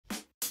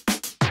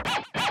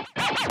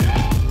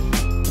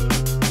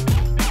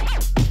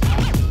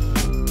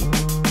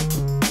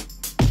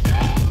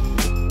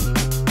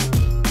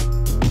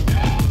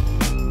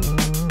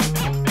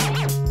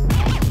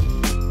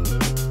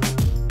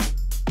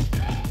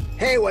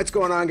Hey, what's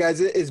going on, guys?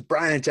 It is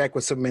Brian and Jack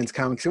with Superman's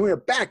Comics, and we are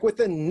back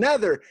with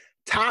another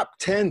top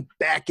 10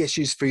 back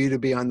issues for you to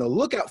be on the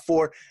lookout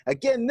for.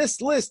 Again, this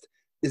list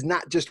is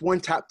not just one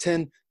top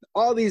 10.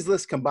 All these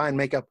lists combined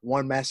make up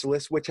one master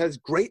list, which has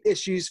great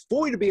issues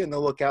for you to be on the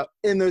lookout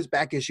in those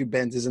back issue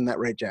bins. Isn't that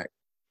right, Jack?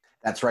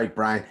 That's right,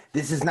 Brian.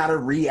 This is not a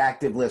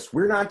reactive list.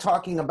 We're not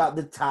talking about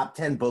the top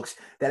 10 books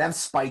that have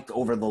spiked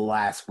over the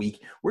last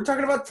week. We're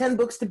talking about 10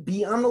 books to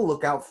be on the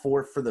lookout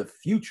for the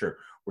future.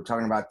 We're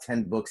talking about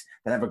 10 books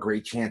that have a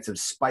great chance of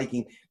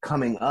spiking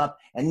coming up.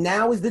 And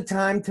now is the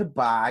time to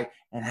buy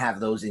and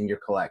have those in your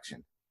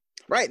collection.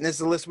 Right, and this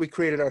is a list we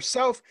created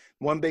ourselves,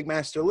 one big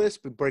master list.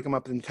 We break them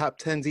up in top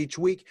 10s each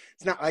week.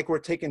 It's not like we're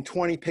taking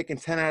 20, picking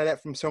 10 out of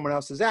that from someone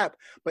else's app,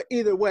 but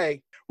either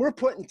way, we're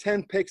putting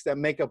 10 picks that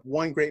make up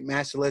one great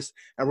master list,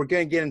 and we're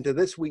going to get into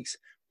this week's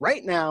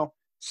right now,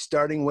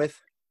 starting with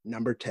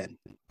number 10.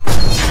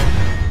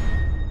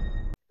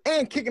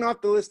 And kicking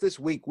off the list this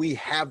week, we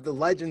have the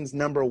Legends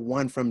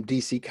 #1 from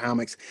DC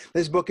Comics.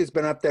 This book has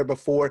been up there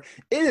before.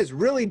 It is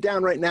really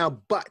down right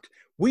now, but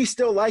we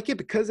still like it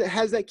because it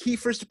has that key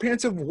first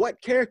appearance of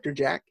what character,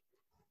 Jack?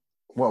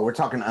 Well, we're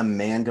talking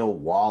Amanda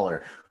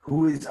Waller,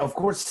 who is, of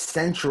course,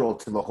 central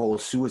to the whole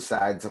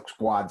Suicide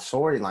Squad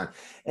storyline.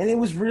 And it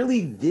was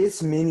really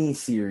this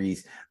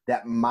mini-series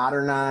that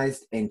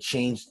modernized and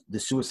changed the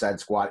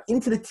Suicide Squad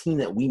into the team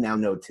that we now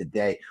know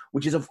today,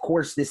 which is, of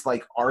course, this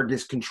like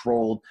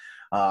Argus-controlled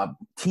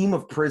team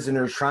of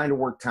prisoners trying to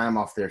work time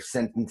off their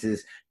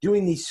sentences,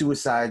 doing these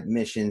suicide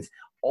missions,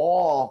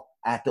 all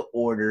at the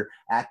order,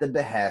 at the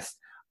behest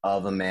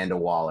of Amanda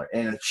Waller.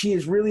 And she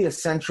is really a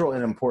central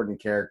and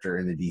important character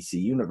in the DC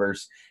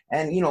universe.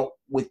 And, you know,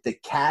 with the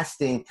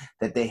casting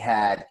that they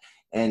had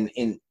and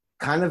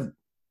kind of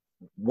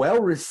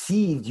well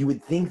received, you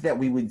would think that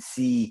we would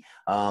see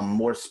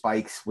more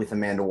spikes with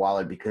Amanda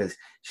Waller because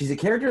she's a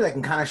character that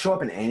can kind of show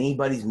up in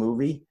anybody's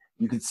movie.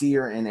 You could see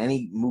her in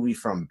any movie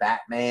from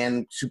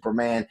Batman,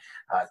 Superman,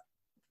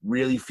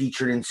 really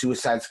featured in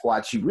Suicide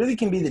Squad. She really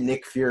can be the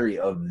Nick Fury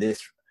of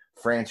this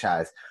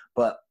franchise.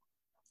 But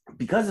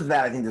because of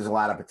that, I think there's a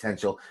lot of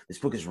potential. This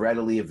book is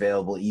readily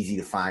available, easy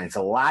to find. It's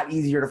a lot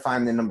easier to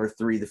find than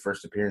 #3, the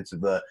first appearance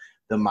of the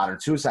Modern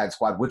Suicide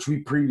Squad, which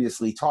we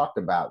previously talked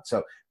about.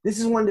 So this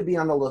is one to be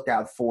on the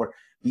lookout for.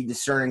 Be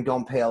discerning,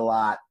 don't pay a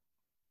lot,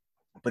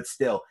 but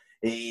still,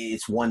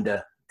 it's one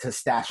to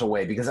stash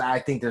away because I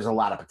think there's a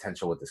lot of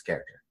potential with this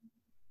character.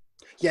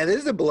 Yeah,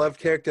 this is a beloved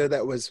character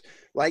that was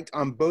liked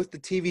on both the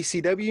TV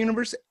CW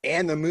universe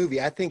and the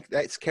movie. I think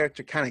that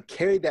character kind of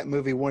carried that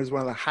movie. One of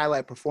the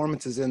highlight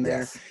performances in there.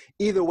 Yes.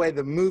 Either way,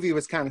 the movie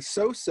was kind of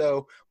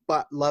so-so,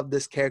 but love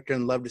this character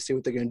and love to see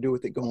what they're going to do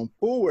with it going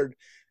forward.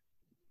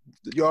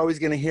 You're always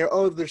going to hear,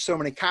 oh, there's so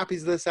many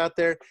copies of this out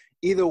there.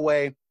 Either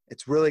way,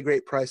 it's really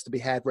great price to be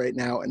had right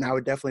now, and I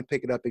would definitely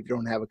pick it up if you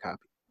don't have a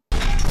copy.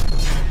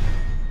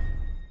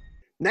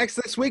 Next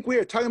this week, we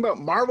are talking about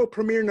Marvel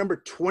Premiere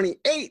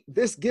 #28.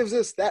 This gives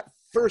us that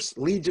first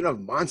Legion of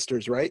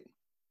Monsters, right?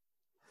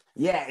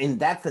 Yeah, and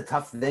that's the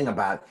tough thing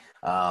about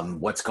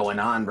what's going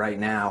on right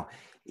now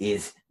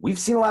is we've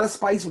seen a lot of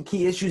spikes with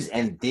key issues,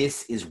 and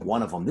this is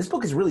one of them. This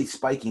book is really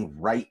spiking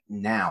right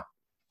now.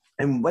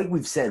 And like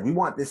we've said, we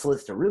want this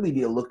list to really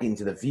be a look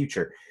into the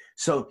future.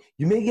 So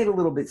you may get a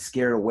little bit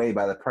scared away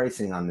by the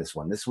pricing on this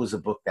one. This was a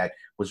book that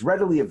was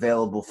readily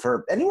available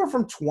for anywhere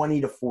from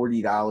 $20 to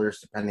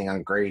 $40, depending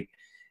on grade,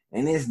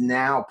 and is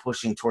now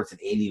pushing towards an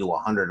 $80 to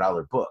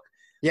 $100 book.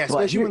 Yeah,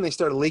 especially when they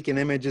started leaking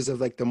images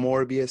of like the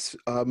Morbius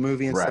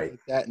movie and stuff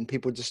like that, and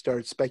people just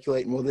started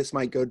speculating, well, this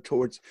might go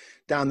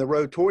down the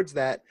road towards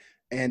that.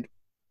 And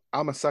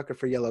I'm a sucker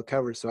for yellow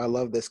covers, so I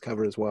love this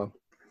cover as well.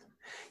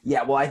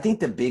 Yeah, well, I think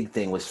the big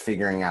thing was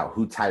figuring out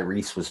who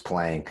Tyrese was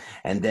playing,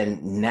 and then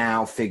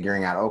now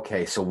figuring out,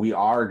 okay, so we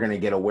are going to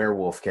get a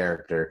werewolf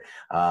character,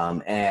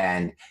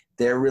 and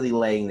they're really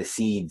laying the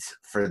seeds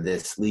for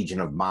this Legion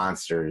of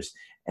Monsters.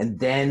 And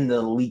then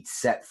the leaked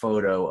set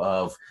photo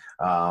of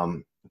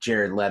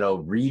Jared Leto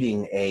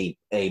reading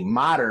a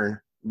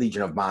modern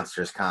Legion of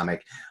Monsters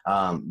comic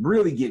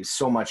really gives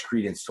so much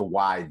credence to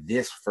why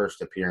this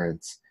first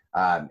appearance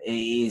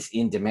is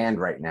in demand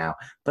right now.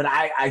 But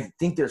I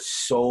think there's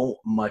so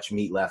much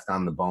meat left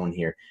on the bone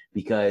here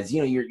because,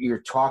 you know, you're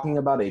talking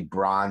about a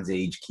Bronze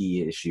Age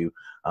key issue.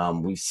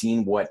 We've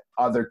seen what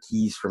other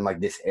keys from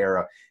like this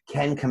era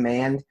can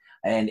command,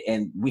 and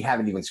we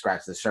haven't even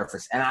scratched the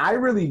surface. And I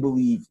really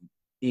believe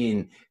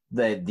in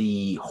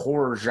the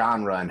horror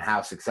genre and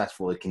how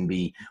successful it can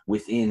be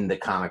within the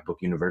comic book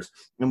universe.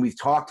 And we've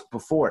talked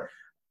before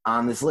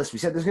on this list. We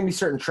said there's going to be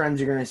certain trends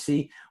you're going to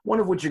see.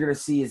 One of which you're going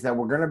to see is that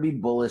we're going to be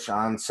bullish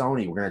on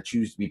Sony. We're going to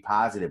choose to be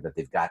positive that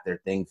they've got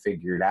their thing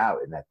figured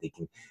out and that they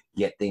can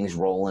get things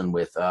rolling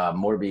with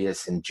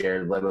Morbius, and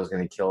Jared Leto is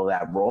going to kill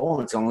that role.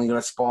 And it's only going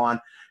to spawn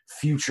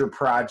future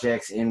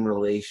projects in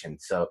relation.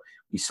 So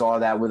we saw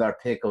that with our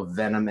pick of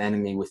Venom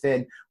Enemy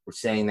Within. We're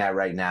saying that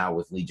right now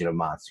with Legion of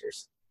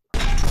Monsters.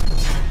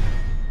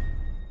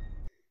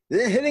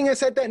 Then hitting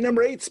us at that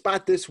number 8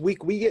 spot this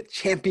week, we get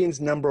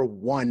Champions number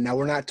 1. Now,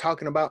 we're not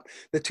talking about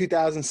the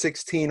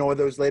 2016 or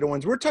those later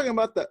ones. We're talking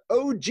about the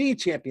OG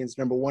Champions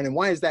number 1. And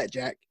why is that,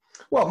 Jack?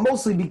 Well,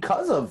 mostly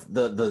because of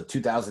the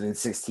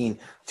 2016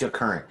 to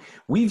current.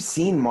 We've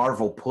seen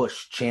Marvel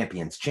push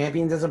Champions.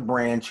 Champions as a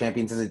brand,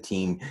 Champions as a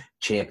team,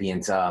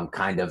 Champions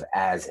kind of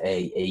as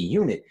a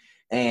unit.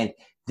 And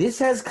this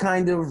has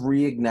kind of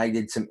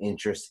reignited some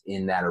interest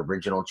in that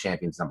original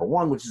Champions number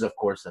 1, which is, of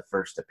course, the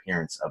first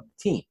appearance of the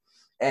team.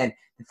 And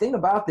the thing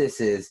about this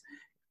is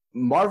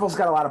Marvel's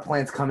got a lot of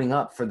plans coming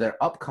up for their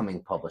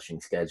upcoming publishing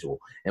schedule.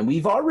 And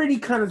we've already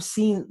kind of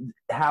seen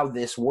how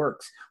this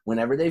works.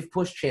 Whenever they've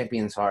pushed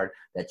Champions hard,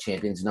 that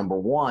Champions number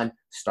 1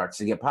 starts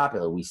to get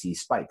popular. We see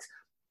spikes.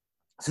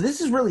 So this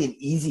is really an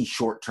easy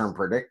short-term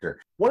predictor.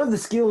 One of the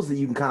skills that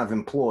you can kind of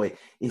employ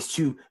is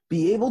to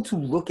be able to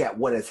look at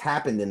what has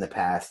happened in the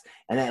past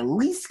and at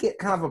least get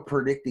kind of a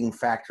predicting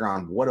factor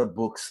on what a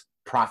book's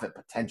profit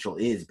potential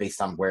is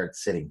based on where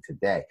it's sitting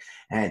today.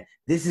 And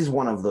this is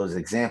one of those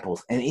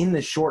examples. And in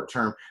the short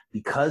term,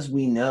 because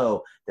we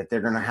know that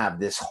they're going to have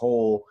this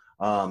whole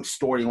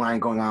storyline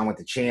going on with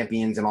the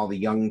Champions and all the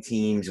young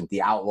teams with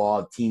the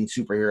outlawed teen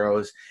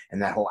superheroes and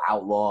that whole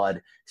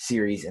outlawed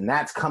series, and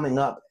that's coming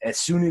up as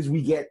soon as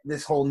we get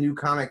this whole new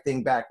comic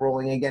thing back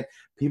rolling again,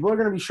 people are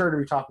going to be sure to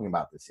be talking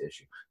about this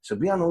issue. So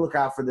be on the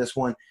lookout for this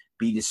one.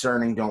 Be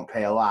discerning, don't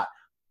pay a lot,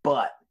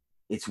 but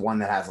it's one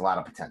that has a lot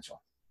of potential.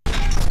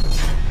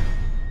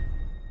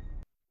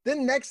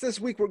 Then next this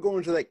week, we're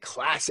going to that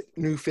classic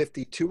New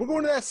 52. We're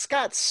going to that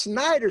Scott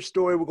Snyder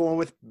story. We're going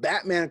with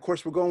Batman. Of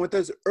course, we're going with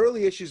those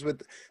early issues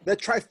with the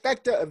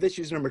trifecta of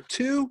issues number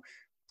 2,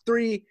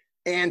 3,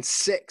 and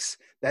 6.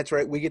 That's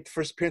right. We get the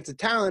first appearance of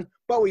Talon,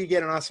 but we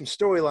get an awesome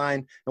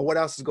storyline. And what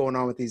else is going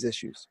on with these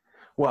issues?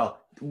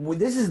 Well,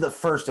 this is the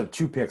first of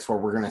 2 picks where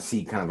we're going to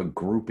see kind of a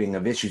grouping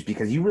of issues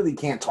because you really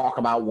can't talk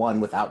about one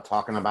without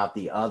talking about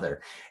the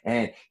other.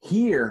 And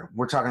here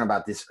we're talking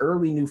about this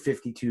early New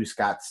 52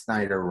 Scott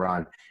Snyder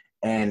run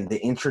and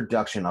the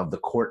introduction of the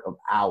Court of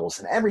Owls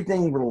and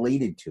everything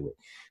related to it.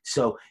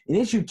 So in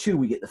issue 2,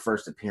 we get the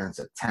first appearance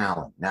of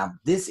Talon. Now,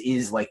 this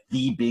is like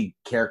the big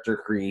character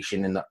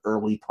creation in the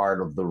early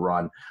part of the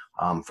run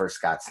for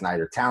Scott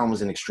Snyder. Talon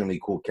was an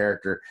extremely cool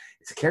character.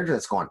 It's a character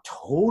that's gone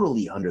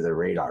totally under the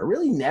radar,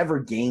 really never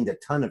gained a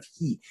ton of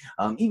heat,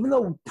 even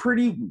though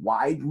pretty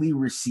widely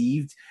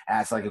received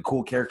as like a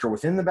cool character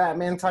within the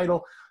Batman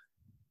title.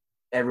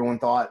 Everyone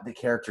thought the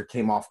character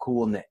came off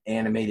cool in the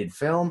animated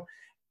film.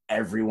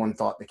 Everyone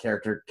thought the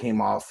character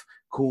came off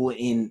cool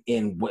in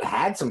what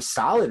had some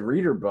solid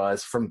reader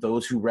buzz from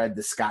those who read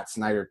the Scott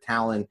Snyder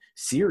Talon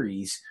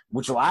series,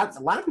 which a lot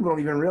of people don't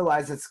even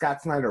realize that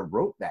Scott Snyder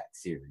wrote that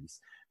series.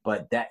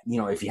 But that,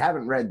 if you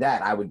haven't read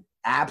that, I would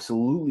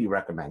absolutely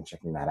recommend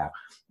checking that out.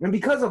 And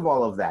because of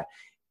all of that,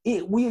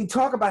 we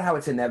talk about how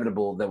it's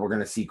inevitable that we're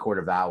going to see Court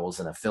of Owls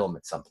in a film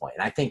at some point.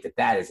 And I think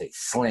that is a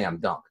slam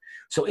dunk.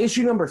 So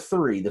issue number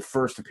 3, the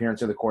first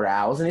appearance of the Court of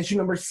Owls, and issue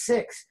number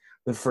 6,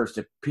 the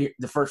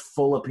first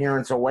full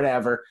appearance or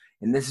whatever.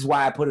 And this is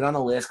why I put it on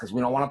the list, because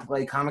we don't want to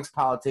play comics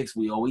politics.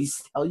 We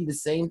always tell you the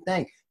same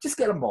thing. Just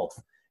get them both.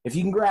 If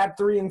you can grab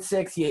 3 and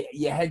 6,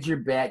 you hedge your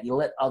bet. You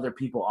let other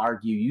people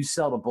argue. You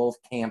sell to both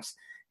camps,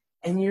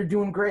 and you're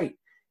doing great.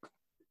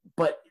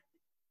 But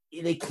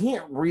they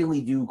can't really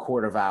do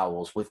Court of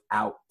Owls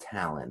without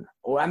Talon.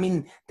 Or, I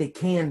mean, they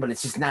can, but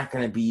it's just not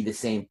going to be the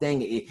same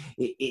thing.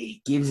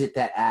 It gives it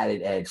that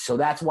added edge. So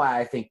that's why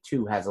I think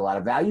 2 has a lot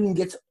of value and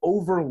gets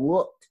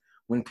overlooked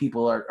when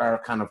people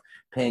are kind of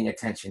paying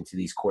attention to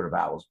these Court of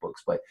Owls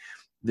books. But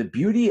the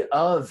beauty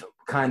of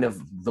kind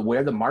of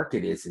where the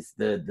market is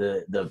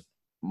the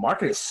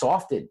market is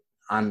softened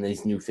on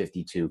these New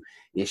 52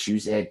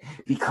 issues. And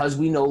because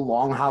we know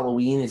Long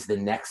Halloween is the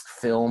next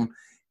film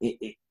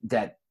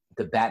that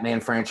the Batman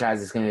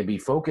franchise is going to be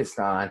focused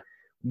on,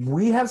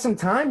 we have some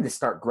time to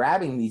start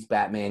grabbing these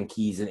Batman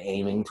keys and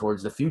aiming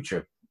towards the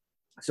future.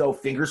 So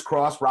fingers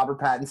crossed Robert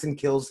Pattinson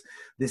kills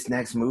this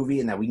next movie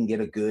and that we can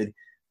get a good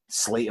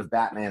slate of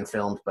Batman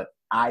films, but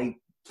I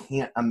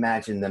can't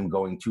imagine them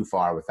going too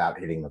far without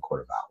hitting the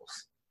Court of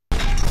Owls.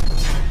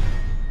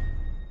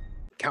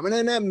 Coming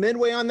in at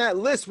midway on that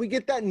list, we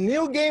get that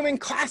Neil Gaiman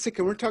classic,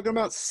 and we're talking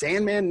about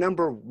Sandman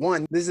number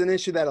 1. This is an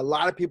issue that a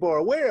lot of people are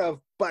aware of,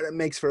 but it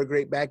makes for a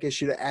great back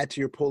issue to add to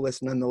your pull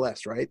list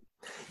nonetheless, right?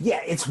 Yeah,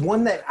 it's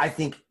one that I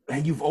think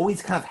you've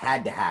always kind of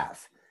had to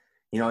have.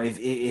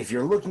 If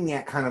you're looking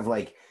at kind of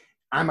like,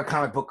 I'm a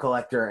comic book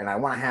collector and I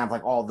want to have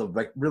like all the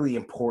like really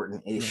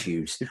important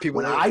issues. Yeah.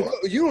 People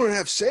you don't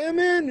have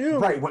Sandman?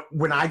 Right.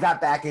 When I got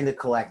back into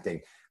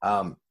collecting,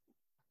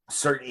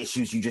 certain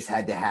issues you just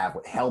had to have.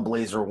 With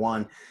Hellblazer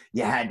 1,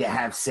 you had to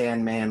have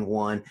Sandman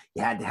 1,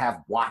 you had to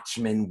have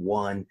Watchmen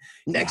 1.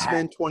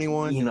 X-Men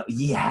 21.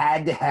 You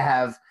had to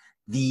have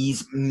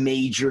these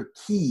major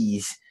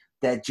keys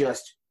that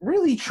just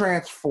really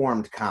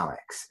transformed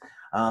comics.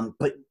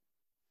 But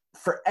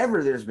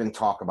forever there's been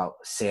talk about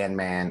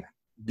Sandman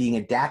being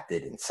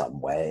adapted in some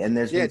way. And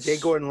there's J.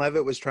 Gordon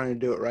Levitt was trying to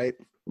do it, right?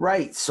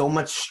 Right. So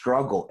much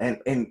struggle.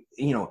 And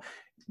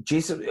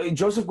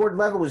Joseph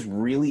Gordon-Levitt was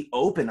really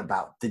open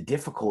about the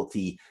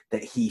difficulty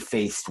that he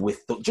faced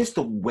with just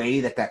the way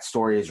that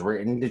story is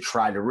written to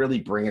try to really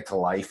bring it to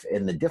life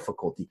and the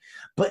difficulty.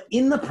 But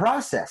in the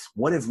process,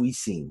 what have we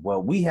seen?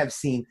 Well, we have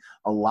seen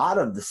a lot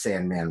of the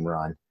Sandman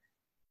run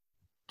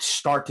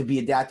start to be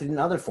adapted in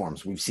other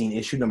forms. We've seen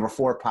issue number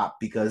 4 pop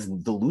because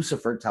the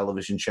Lucifer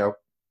television show,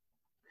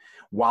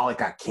 while it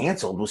got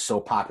canceled, was so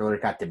popular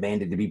it got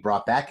demanded to be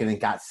brought back, and it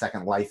got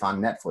second life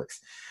on Netflix.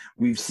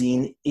 We've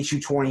seen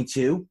issue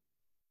 22,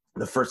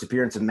 the first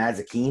appearance of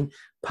Mazikeen,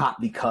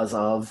 pop because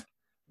of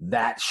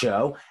that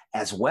show,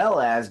 as well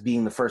as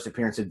being the first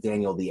appearance of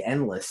Daniel the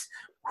Endless,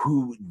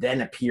 who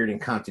then appeared in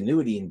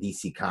continuity in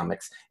DC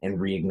Comics and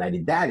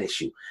reignited that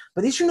issue.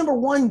 But issue number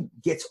 1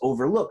 gets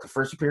overlooked. The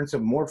first appearance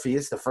of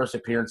Morpheus, the first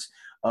appearance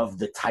of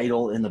the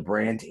title and the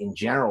brand in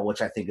general,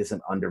 which I think is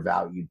an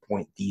undervalued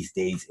point these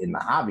days in the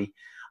hobby.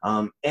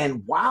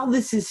 And while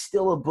this is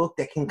still a book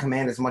that can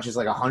command as much as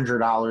like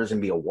 $100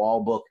 and be a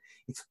wall book,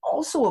 it's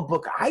also a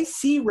book I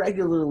see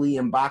regularly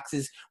in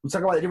boxes. We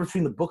talk about the difference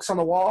between the books on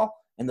the wall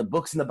and the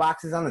books in the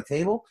boxes on the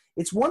table.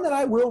 It's one that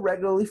I will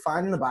regularly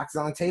find in the boxes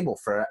on the table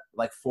for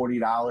like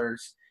 $40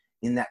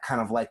 in that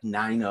kind of like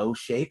 9.0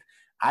 shape.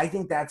 I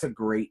think that's a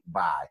great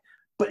buy.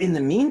 But in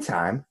the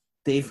meantime,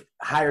 they've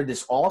hired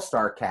this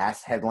all-star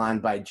cast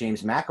headlined by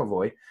James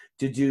McAvoy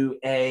to do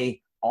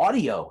a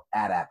audio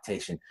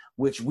adaptation,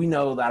 which we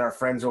know that our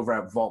friends over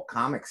at Vault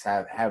Comics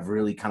have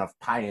really kind of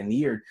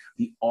pioneered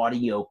the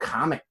audio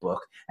comic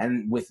book.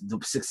 And with the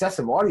success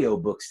of audio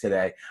books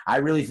today, I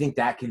really think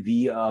that could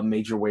be a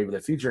major wave of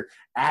the future.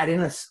 Add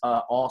in a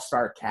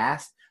all-star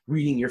cast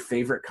reading your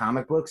favorite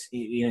comic books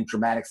in a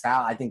dramatic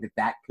style. I think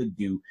that could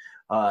do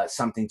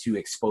something to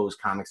expose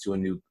comics to a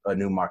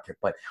new market.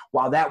 But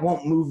while that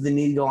won't move the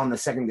needle on the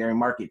secondary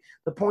market,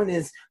 the point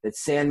is that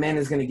Sandman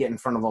is going to get in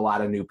front of a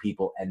lot of new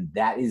people, and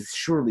that is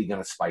surely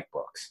going to spike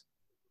books.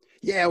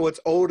 Yeah, what's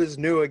old is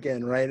new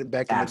again, right?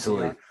 Back in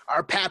Absolutely. The day,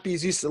 our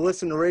pappies used to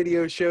listen to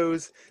radio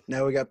shows.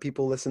 Now we got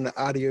people listening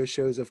to audio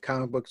shows of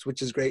comic books,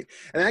 which is great.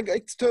 And I'd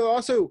like to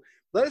also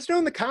let us know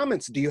in the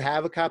comments, do you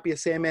have a copy of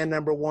Sandman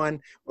 #1,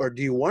 or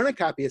do you want a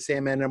copy of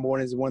Sandman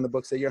 #1 as one of the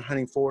books that you're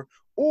hunting for?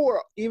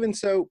 Or even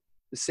so,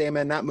 the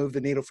Sandman not move the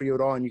needle for you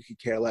at all and you could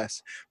care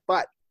less.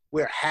 But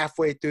we're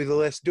halfway through the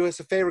list. Do us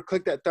a favor,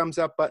 click that thumbs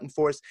up button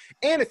for us.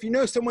 And if you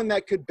know someone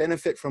that could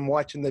benefit from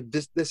watching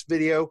this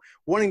video,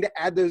 wanting to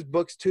add those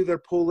books to their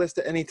pull list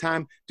at any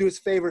time, do us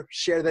a favor,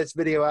 share this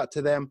video out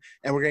to them.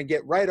 And we're going to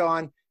get right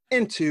on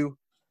into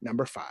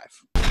number 5.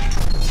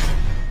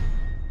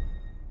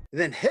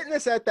 Then hitting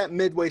us at that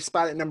midway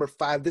spot at number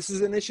 5, this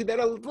is an issue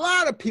that a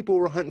lot of people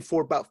were hunting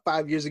for about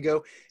 5 years ago.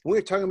 And we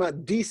were talking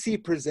about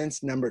DC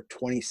Presents number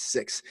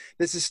 26.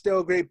 This is still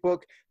a great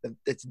book.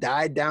 It's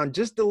died down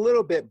just a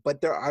little bit,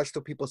 but there are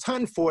still people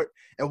hunting for it.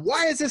 And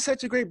why is this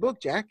such a great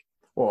book, Jack?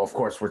 Well, of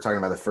course, we're talking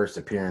about the first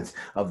appearance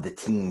of the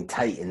Teen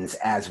Titans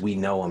as we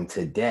know them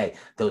today.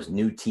 Those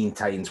new Teen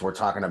Titans, we're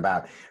talking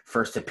about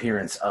first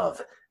appearance of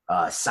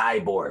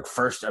Cyborg,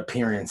 first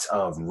appearance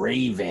of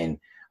Raven,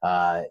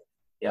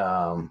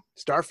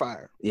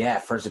 Starfire. Yeah,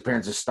 first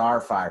appearance of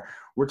Starfire.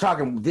 We're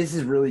talking, this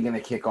is really going to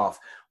kick off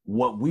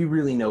what we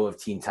really know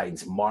of Teen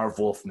Titans, Marv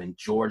Wolfman,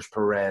 George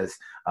Perez,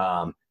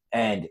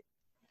 and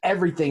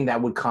everything that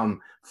would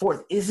come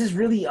forth. This is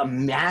really a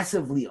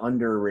massively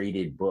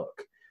underrated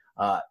book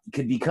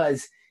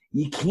because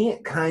you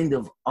can't kind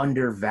of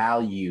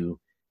undervalue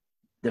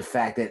the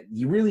fact that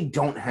you really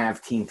don't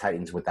have Teen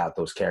Titans without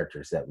those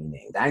characters that we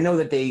named. I know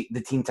that the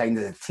Teen Titans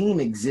as a team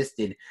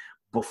existed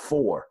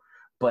before,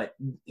 but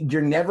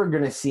you're never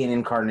going to see an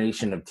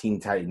incarnation of Teen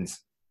Titans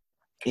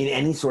in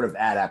any sort of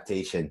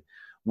adaptation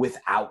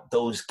without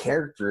those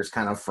characters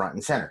kind of front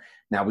and center.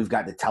 Now, we've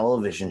got the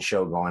television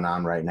show going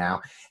on right now.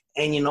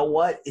 And you know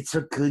what? It's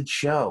a good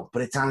show,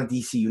 but it's on a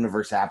DC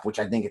Universe app, which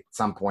I think at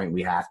some point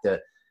we have to,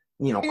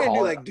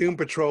 call it like Doom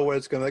Patrol, where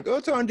it's going to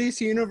it's on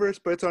DC Universe,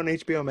 but it's on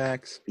HBO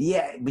Max.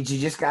 Yeah, but you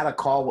just got to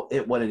call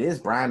it what it is,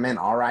 Brian, man,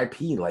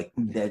 RIP. Like,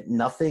 that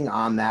nothing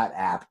on that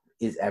app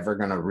is ever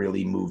going to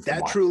really move the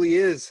market. That truly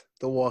is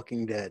The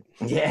Walking Dead.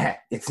 Yeah,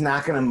 it's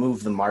not going to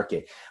move the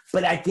market.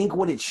 But I think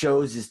what it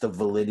shows is the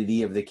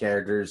validity of the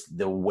characters,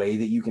 the way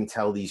that you can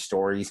tell these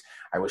stories.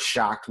 I was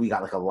shocked we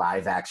got like a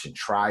live action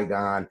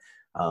Trigon.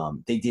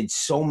 They did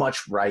so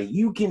much right.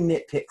 You can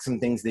nitpick some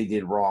things they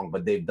did wrong,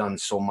 but they've done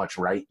so much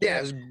right. Yeah,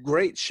 it was a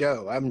great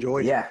show. I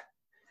enjoyed it. Yeah.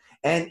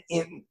 And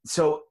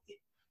so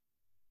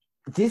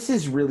this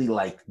is really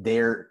like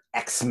their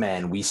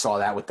X-Men. We saw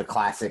that with the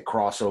classic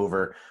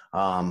crossover,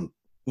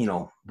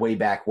 way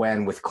back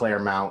when with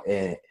Claremont,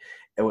 and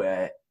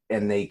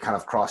they kind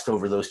of crossed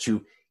over those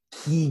two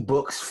key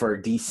books for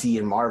DC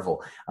and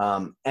Marvel.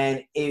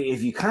 And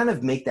if you kind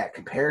of make that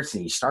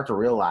comparison, you start to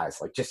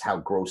realize like just how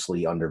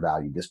grossly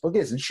undervalued this book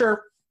is. And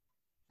sure,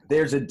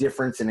 there's a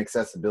difference in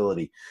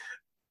accessibility,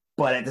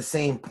 but at the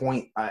same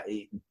point,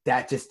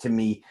 that just to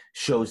me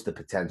shows the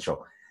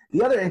potential.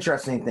 The other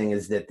interesting thing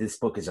is that this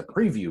book is a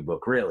preview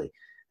book, really,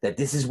 that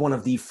this is one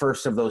of the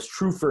first of those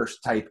true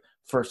first type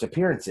first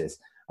appearances.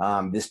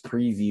 This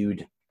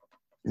previewed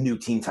New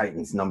Teen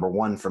Titans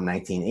 #1 from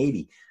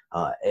 1980,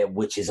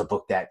 which is a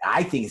book that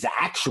I think is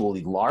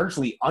actually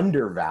largely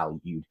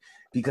undervalued,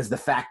 because the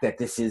fact that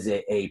this is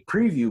a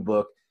preview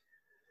book,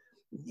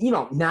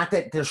 not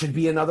that there should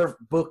be another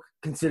book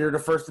considered a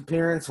first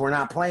appearance. We're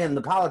not playing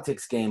the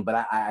politics game,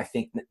 but I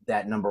think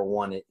that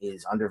 #1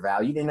 is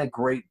undervalued and a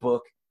great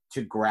book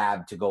to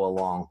grab to go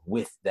along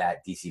with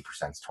that DC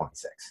Presents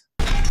 26.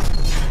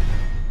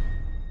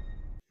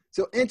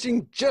 So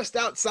inching just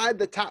outside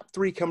the top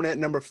 3, coming at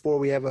 #4,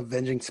 we have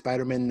Avenging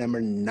Spider-Man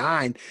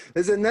 #9.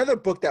 There's another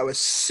book that was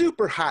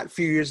super hot a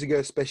few years ago,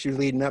 especially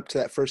leading up to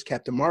that first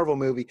Captain Marvel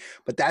movie.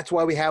 But that's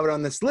why we have it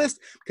on this list,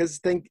 because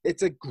I think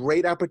it's a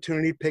great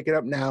opportunity to pick it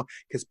up now,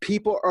 because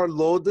people are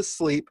lulled to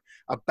sleep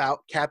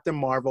about Captain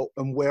Marvel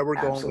and where we're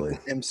going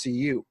with the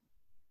MCU.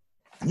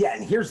 Yeah,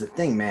 and here's the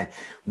thing, man.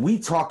 We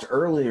talked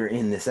earlier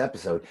in this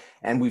episode,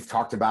 and we've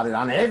talked about it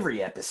on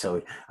every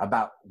episode,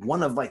 about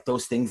one of like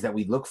those things that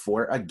we look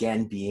for,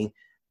 again, being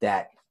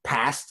that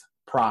past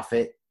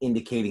profit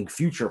indicating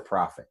future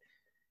profit.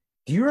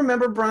 Do you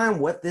remember, Brian,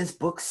 what this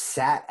book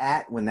sat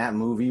at when that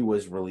movie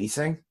was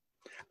releasing?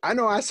 I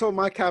know I sold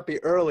my copy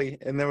early,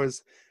 and there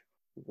was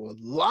a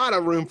lot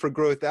of room for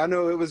growth. I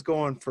know it was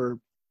going for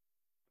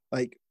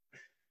like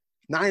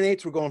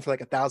 9/8 were going for like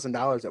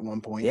 $1,000 at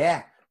one point.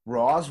 Yeah.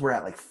 Raws were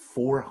at like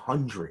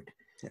 400.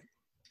 Yeah.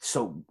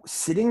 So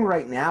sitting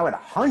right now at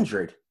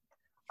 100,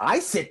 I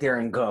sit there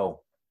and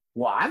go,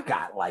 well, I've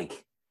got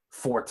like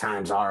 4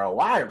 times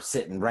ROI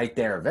sitting right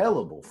there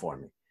available for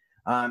me.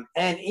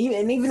 And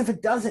even if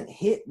it doesn't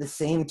hit the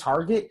same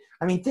target,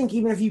 I mean, think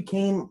even if you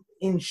came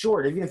in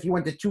short, even if you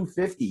went to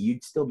 250,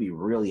 you'd still be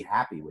really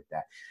happy with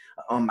that.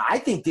 I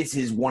think this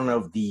is one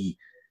of the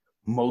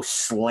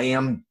most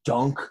slam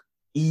dunk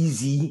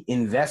easy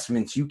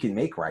investments you can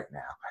make right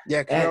now.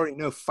 Yeah, because we already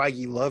know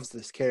Feige loves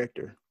this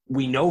character.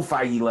 We know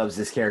Feige loves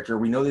this character.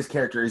 We know this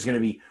character is going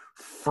to be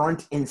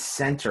front and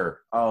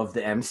center of the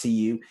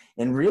MCU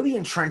and really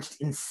entrenched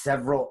in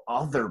several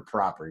other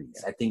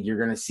properties. I think you're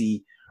going to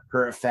see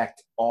her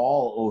effect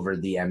all over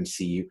the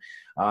MCU.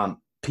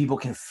 People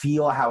can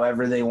feel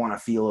however they want to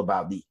feel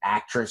about the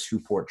actress who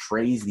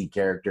portrays the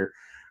character.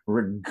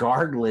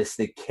 Regardless,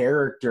 the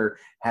character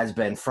has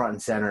been front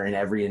and center in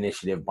every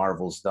initiative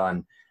Marvel's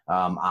done,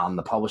 on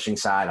the publishing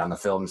side, on the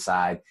film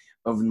side,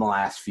 over the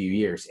last few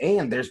years.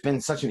 And there's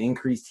been such an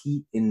increased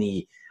heat in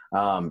the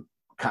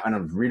kind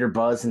of reader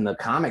buzz in the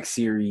comic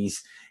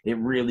series. It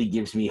really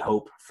gives me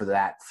hope for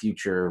that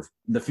future,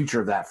 the future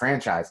of that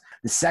franchise.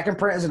 The second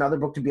print is another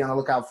book to be on the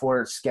lookout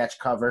for. Sketch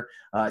cover,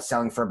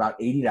 selling for about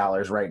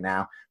 $80 right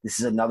now. This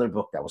is another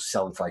book that was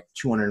selling for like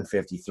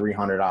 $250,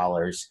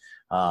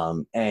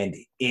 $300, and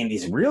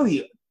is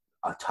really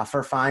a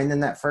tougher find than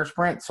that first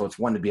print. So it's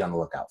one to be on the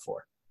lookout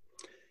for.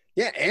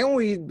 Yeah,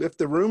 and if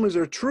the rumors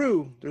are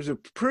true, there's a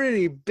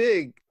pretty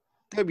big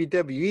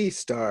WWE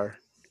star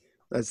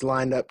that's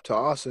lined up to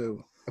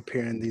also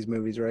appear in these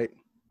movies, right?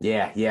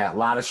 Yeah. A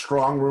lot of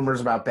strong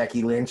rumors about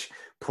Becky Lynch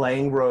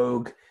playing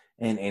Rogue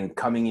and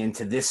coming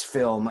into this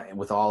film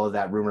with all of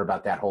that rumor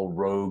about that whole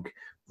Rogue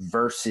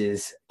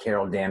versus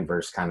Carol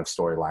Danvers kind of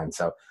storyline.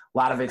 So a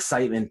lot of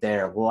excitement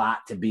there, a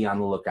lot to be on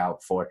the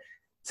lookout for.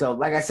 So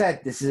like I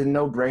said, this is a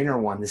no-brainer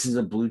one. This is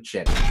a blue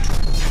chip.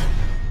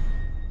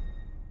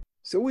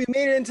 So we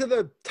made it into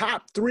the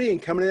top 3,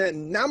 and coming in at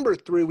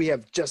 #3, we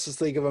have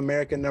Justice League of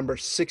America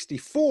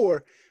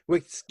 #64,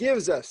 which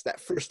gives us that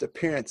first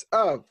appearance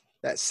of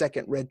that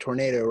second Red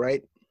Tornado,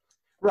 right?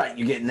 Right,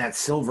 you're getting that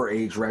Silver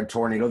Age Red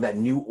Tornado, that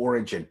new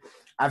origin.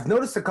 I've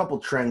noticed a couple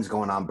trends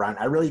going on, Brian.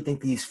 I really think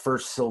these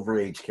first Silver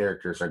Age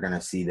characters are going to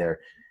see their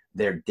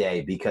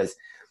day, because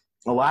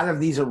a lot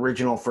of these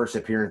original first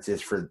appearances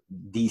for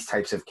these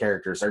types of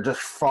characters are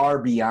just far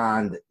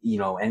beyond,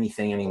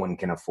 anything anyone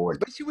can afford.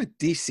 Especially with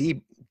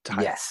DC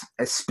types. Yes,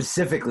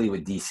 specifically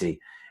with DC.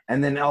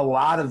 And then a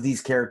lot of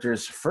these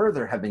characters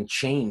further have been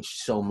changed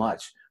so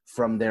much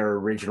from their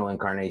original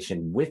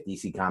incarnation with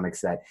DC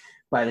Comics that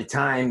by the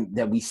time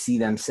that we see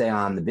them, say,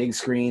 on the big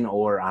screen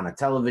or on a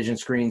television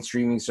screen,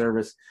 streaming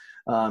service,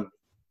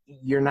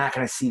 you're not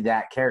going to see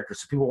that character.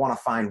 So people want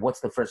to find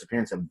what's the first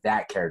appearance of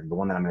that character, the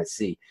one that I'm going to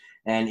see.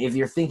 And if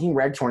you're thinking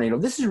Red Tornado,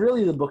 this is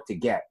really the book to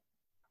get.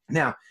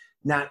 Now,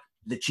 not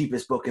the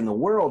cheapest book in the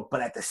world,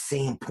 but at the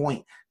same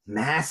point,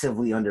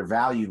 massively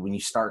undervalued when you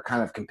start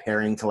kind of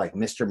comparing to like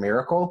Mr.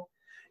 Miracle.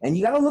 And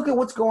you got to look at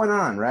what's going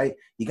on, right?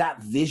 You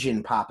got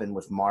Vision popping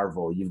with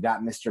Marvel. You've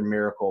got Mr.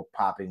 Miracle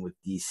popping with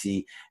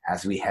DC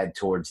as we head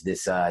towards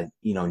this,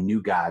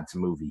 New Gods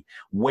movie,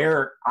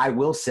 where I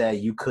will say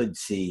you could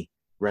see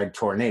Red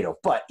Tornado.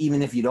 But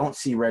even if you don't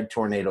see Red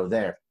Tornado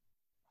there,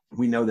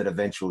 we know that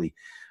eventually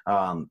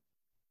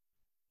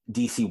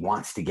DC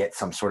wants to get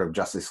some sort of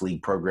Justice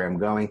League program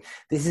going.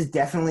 This is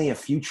definitely a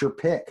future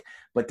pick,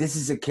 but this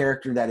is a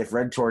character that if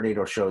Red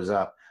Tornado shows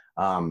up,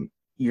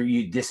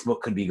 this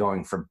book could be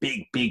going for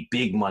big, big,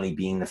 big money,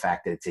 being the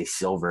fact that it's a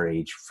Silver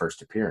Age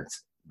first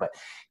appearance. But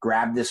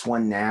grab this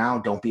one now.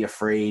 Don't be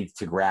afraid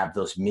to grab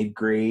those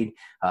mid-grade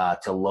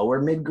to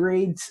lower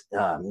mid-grades,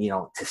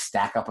 to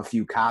stack up a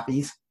few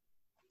copies.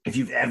 If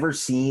you've ever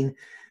seen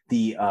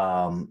the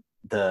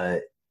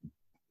the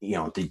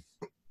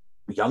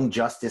Young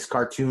Justice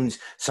cartoons,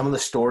 some of the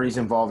stories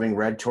involving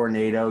Red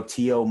Tornado,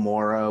 Tio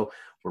Moro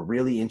were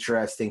really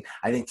interesting.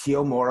 I think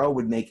Tio Moro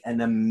would make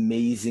an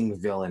amazing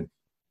villain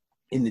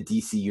in the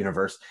DC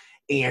universe,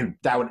 and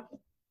that would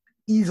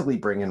easily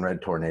bring in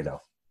Red Tornado.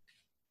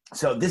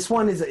 So this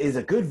one is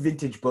a good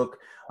vintage book,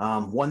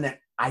 one that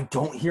I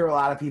don't hear a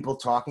lot of people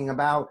talking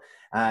about,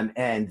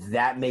 and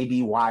that may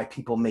be why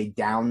people may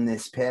down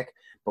this pick.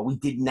 But we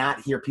did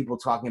not hear people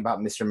talking about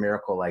Mr.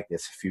 Miracle like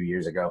this a few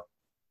years ago.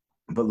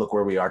 But look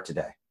where we are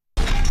today.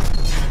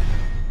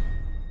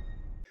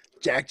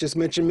 Jack just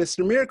mentioned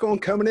Mr. Miracle,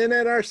 and coming in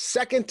at our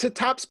second to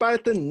top spot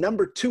at the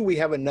number 2, we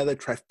have another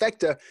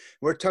trifecta.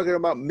 We're talking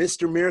about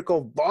Mr.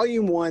 Miracle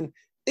Volume 1,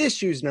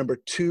 issues number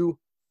 2,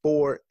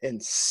 4,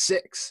 and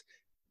 6.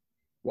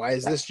 Why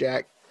is this,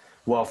 Jack?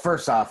 Well,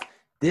 first off,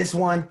 this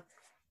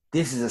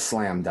is a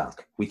slam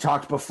dunk. We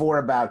talked before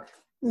about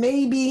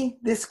maybe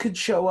this could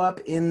show up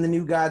in the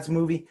New Gods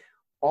movie.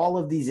 All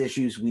of these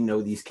issues, we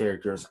know these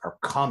characters are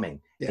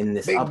coming in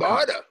this Big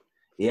Barda.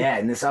 Yeah,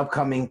 in this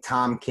upcoming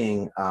Tom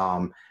King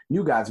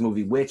New Gods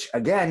movie, which,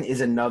 again,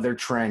 is another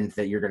trend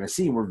that you're going to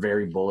see. We're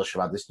very bullish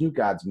about this New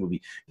Gods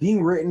movie.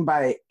 Being written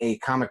by a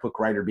comic book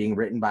writer, being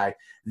written by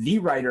the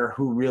writer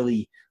who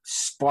really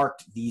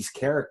sparked these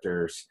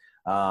characters,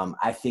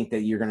 I think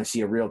that you're going to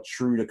see a real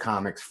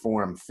true-to-comics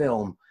form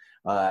film,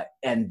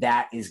 and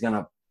that is going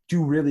to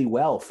do really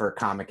well for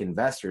comic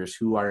investors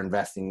who are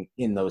investing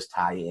in those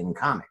tie-in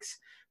comics.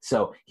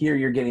 So here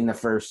you're getting the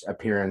first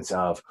appearance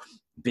of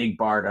Big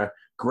Barda,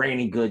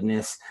 Granny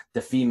Goodness,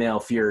 the Female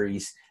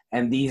Furies,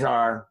 and these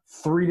are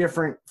 3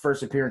 different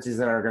first appearances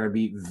that are going to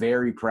be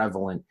very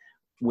prevalent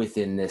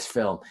within this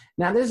film.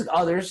 Now, there's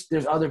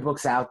other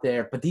books out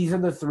there, but these are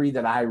the 3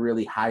 that I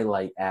really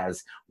highlight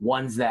as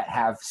ones that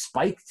have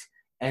spiked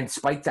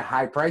to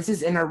high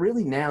prices and are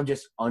really now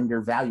just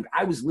undervalued.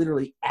 I was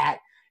literally at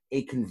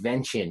a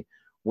convention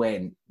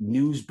when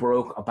news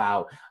broke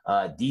about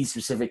these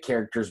specific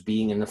characters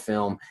being in the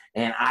film,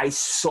 and I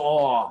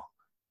saw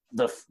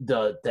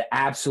the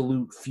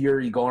absolute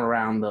fury going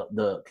around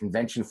the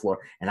convention floor,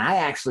 and I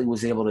actually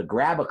was able to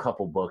grab a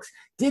couple books,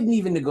 didn't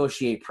even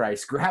negotiate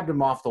price, grabbed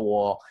them off the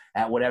wall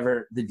at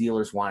whatever the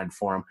dealers wanted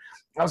for them.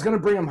 I was going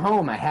to bring them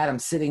home. I had them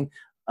sitting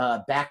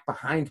back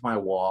behind my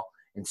wall,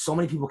 and so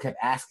many people kept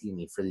asking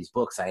me for these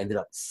books. I ended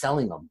up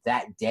selling them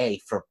that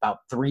day for about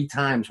 3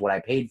 times what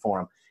I paid for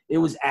them. It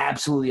was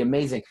absolutely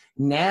amazing.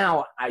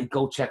 Now I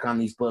go check on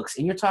these books,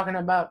 and you're talking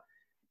about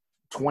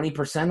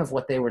 20% of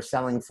what they were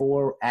selling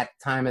for at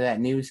the time of that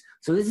news.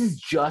 So this is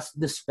just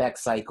the spec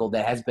cycle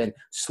that has been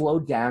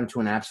slowed down to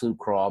an absolute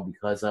crawl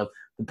because of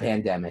the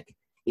pandemic.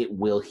 It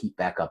will heat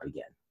back up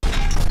again.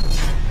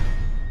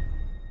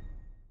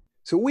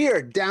 So we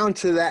are down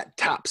to that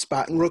top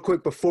spot. And real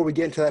quick, before we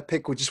get into that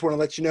pick, we just want to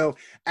let you know,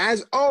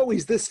 as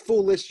always, this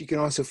full list, you can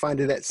also find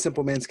it at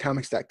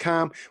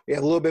simplemanscomics.com. We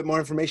have a little bit more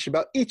information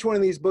about each one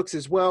of these books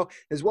as well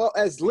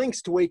as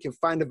links to where you can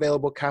find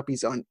available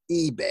copies on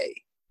eBay.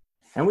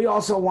 And we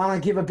also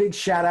want to give a big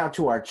shout out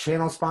to our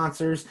channel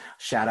sponsors.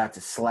 Shout out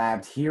to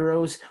Slabbed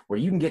Heroes, where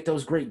you can get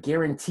those great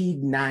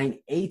guaranteed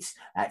 9/8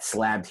 at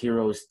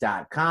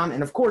slabbedheroes.com.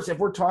 And of course, if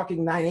we're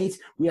talking 9/8,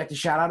 we have to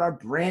shout out our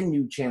brand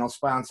new channel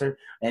sponsor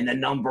and the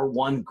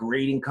 #1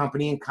 grading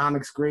company in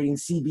comics grading,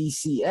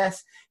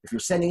 CBCS. If you're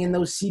sending in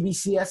those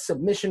CBCS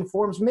submission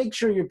forms, make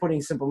sure you're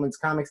putting Simpleman's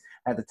Comics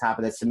at the top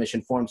of that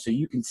submission form so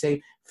you can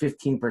save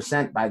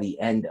 15% by the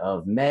end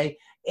of May.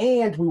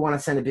 And we want to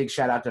send a big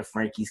shout out to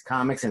Frankie's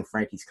Comics and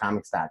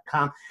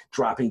frankiescomics.com,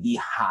 dropping the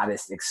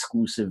hottest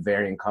exclusive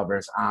variant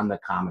covers on the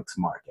comics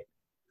market.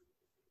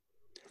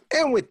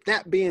 And with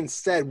that being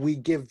said, we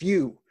give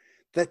you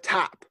the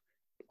top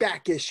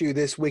back issue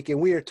this week,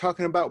 and we are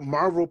talking about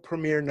Marvel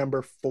Premiere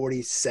number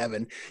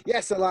 47.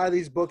 Yes, a lot of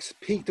these books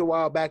peaked a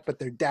while back, but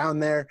they're down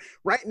there.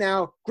 Right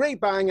now,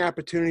 great buying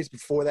opportunities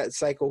before that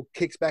cycle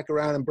kicks back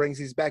around and brings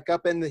these back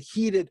up in the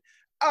heated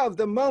of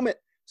the moment.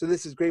 So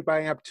this is great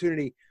buying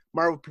opportunity.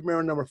 Marvel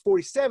Premiere number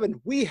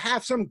 47, we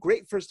have some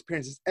great first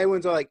appearances.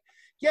 Everyone's all like,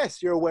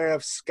 yes, you're aware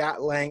of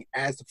Scott Lang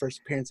as the first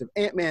appearance of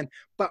Antman,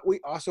 but we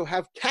also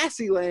have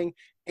Cassie Lang,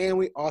 and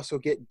we also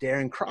get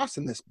Darren Cross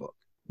in this book.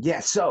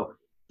 Yeah, so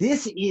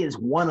this is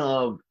one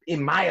of,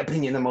 in my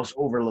opinion, the most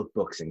overlooked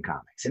books in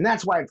comics, and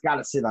that's why it's got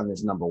to sit on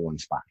this #1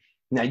 spot.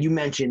 Now, you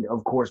mentioned,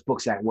 of course,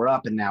 books that were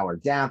up and now are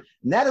down,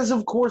 and that is,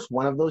 of course,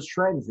 one of those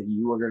trends that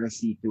you are going to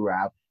see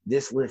throughout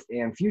this list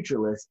and future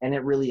lists, and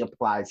it really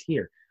applies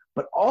here.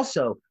 But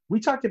also,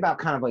 we talked about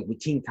kind of like with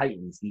Teen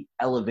Titans, the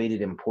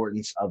elevated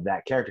importance of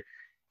that character.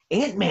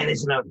 Ant-Man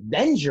is an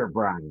Avenger,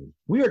 Brian.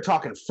 We are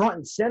talking front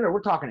and center.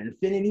 We're talking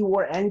Infinity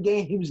War,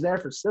 Endgame. He was there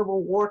for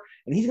Civil War,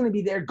 and he's going to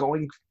be there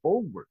going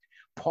forward.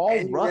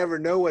 And you never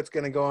know what's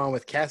going to go on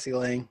with Cassie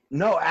Lang.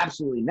 No,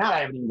 absolutely not. I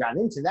haven't even gotten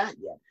into that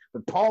yet.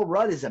 But Paul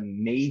Rudd is a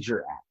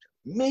major actor.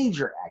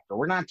 Major actor.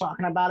 We're not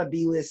talking about a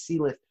B-list,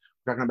 C-list.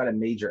 We're talking about a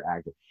major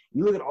actor.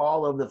 You look at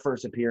all of the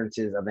first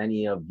appearances of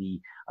any of the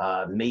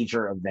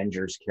major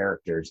Avengers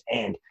characters,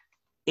 and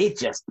it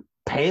just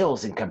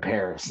pales in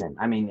comparison.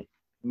 I mean,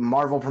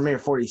 Marvel Premier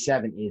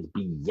 47 is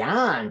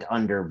beyond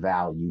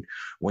undervalued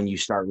when you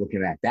start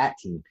looking at that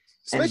team.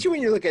 Especially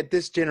when you look at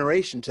this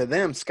generation. To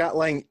them, Scott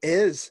Lang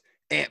is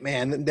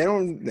Ant-Man. They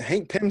don't.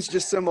 Hank Pym's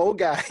just some old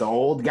guy. The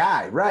old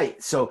guy,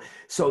 right? So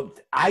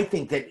I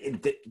think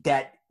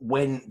that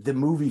when the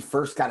movie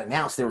first got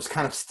announced, there was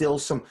kind of still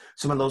some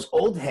of those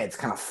old heads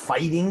kind of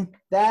fighting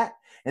that.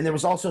 And there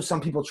was also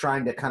some people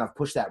trying to kind of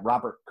push that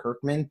Robert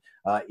Kirkman,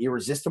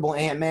 irresistible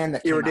Ant-Man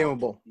that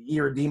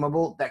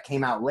irredeemable that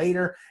came out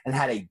later and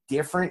had a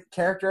different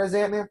character as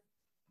Ant-Man.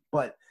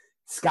 But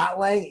Scott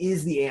Lang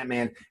is the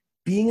Ant-Man.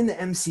 Being in the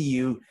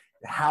MCU,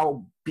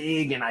 how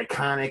big and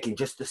iconic and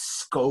just the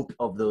scope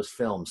of those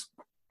films.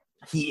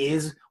 He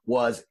is,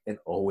 was, and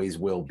always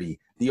will be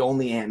the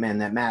only Ant-Man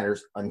that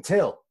matters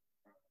until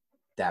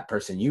that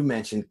person you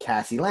mentioned,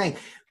 Cassie Lang.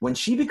 When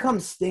she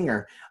becomes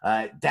Stinger,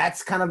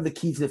 that's kind of the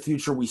key to the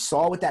future. We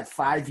saw with that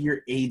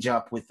 5-year age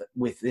up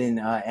within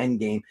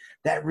Endgame,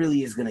 that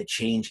really is going to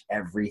change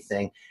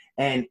everything.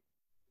 And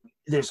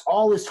there's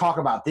all this talk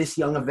about this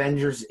Young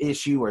Avengers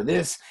issue or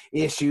this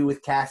issue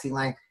with Cassie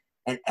Lang,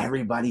 and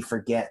everybody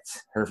forgets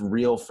her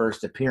real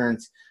first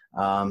appearance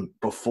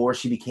before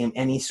she became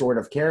any sort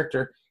of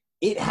character.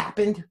 It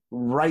happened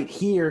right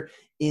here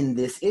in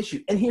this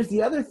issue. And here's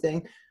the other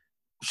thing.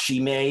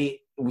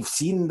 We've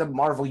seen the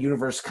Marvel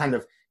Universe kind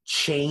of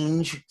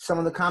change some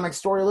of the comic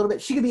story a little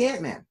bit. She could be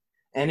Ant-Man.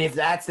 And if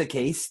that's the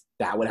case,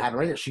 that would happen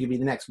right there. She could be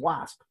the next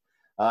Wasp.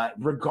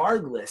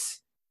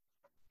 Regardless,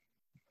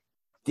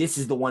 this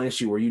is the one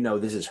issue where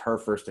this is her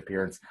first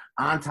appearance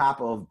on top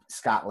of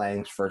Scott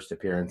Lang's first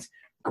appearance.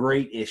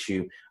 Great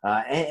issue.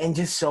 And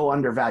just so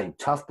undervalued.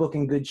 Tough book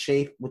in good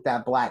shape with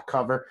that black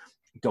cover.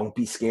 Don't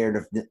be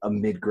scared of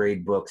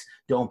mid-grade books.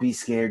 Don't be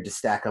scared to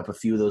stack up a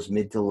few of those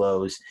mid to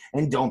lows.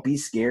 And don't be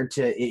scared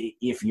to,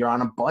 if you're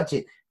on a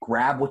budget,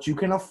 grab what you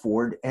can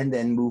afford and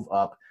then move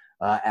up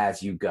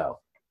as you go.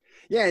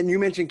 Yeah, and you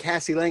mentioned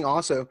Cassie Lang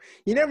also.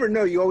 You never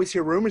know. You always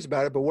hear rumors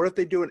about it, but what if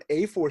they do an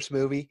A-Force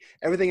movie?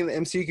 Everything in the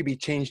MCU could be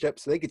changed up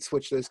so they could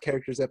switch those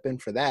characters up in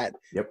for that.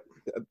 Yep.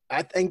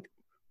 I think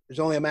there's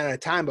only a matter of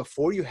time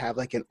before you have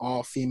like an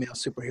all-female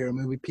superhero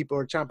movie. People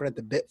are chomping at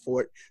the bit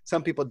for it.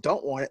 Some people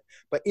don't want it.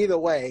 But either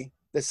way,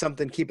 there's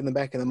something keeping the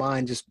back of the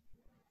mind. Just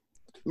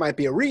might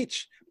be a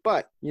reach,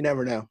 but you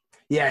never know.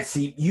 Yeah,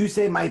 see, you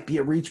say might be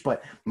a reach,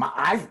 but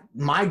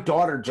my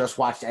daughter just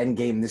watched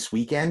Endgame this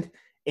weekend,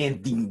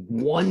 and the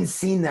one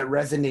scene that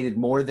resonated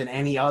more than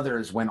any other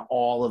is when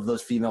all of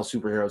those female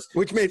superheroes –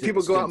 which made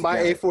people go out and buy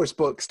A-Force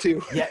books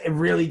too. Yeah, it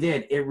really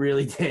did. It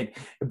really did.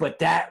 But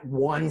that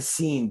one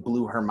scene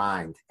blew her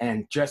mind.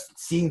 And just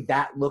seeing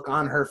that look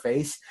on her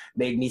face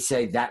made me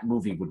say that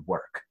movie would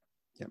work.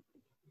 Yep.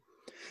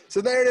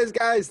 So there it is,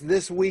 guys.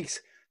 This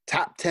week's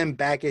top 10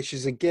 back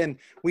issues. Again,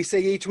 we say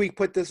each week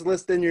put this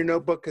list in your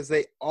notebook because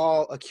they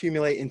all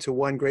accumulate into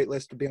one great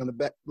list to be on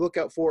the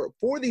lookout for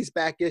these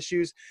back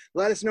issues.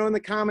 Let us know in the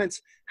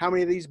comments, how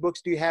many of these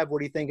books do you have? What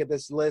do you think of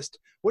this list?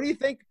 What do you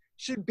think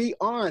should be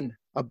on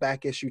a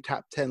back issue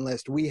top 10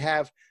 list? We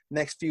have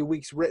next few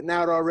weeks written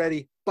out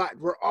already, but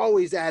we're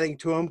always adding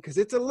to them because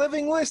it's a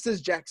living list,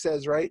 as Jack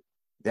says, right?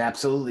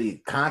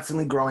 Absolutely.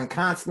 Constantly growing,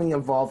 constantly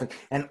evolving,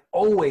 and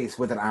always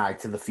with an eye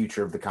to the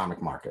future of the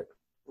comic market.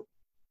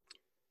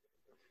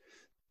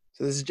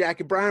 So this is Jack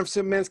and Brian from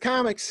Superman's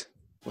Comics.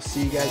 We'll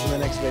see you guys in the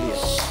next video.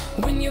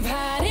 When you've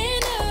had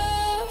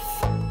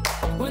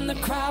enough, when the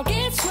crowd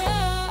gets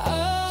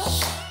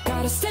rough,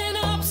 gotta stand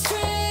up.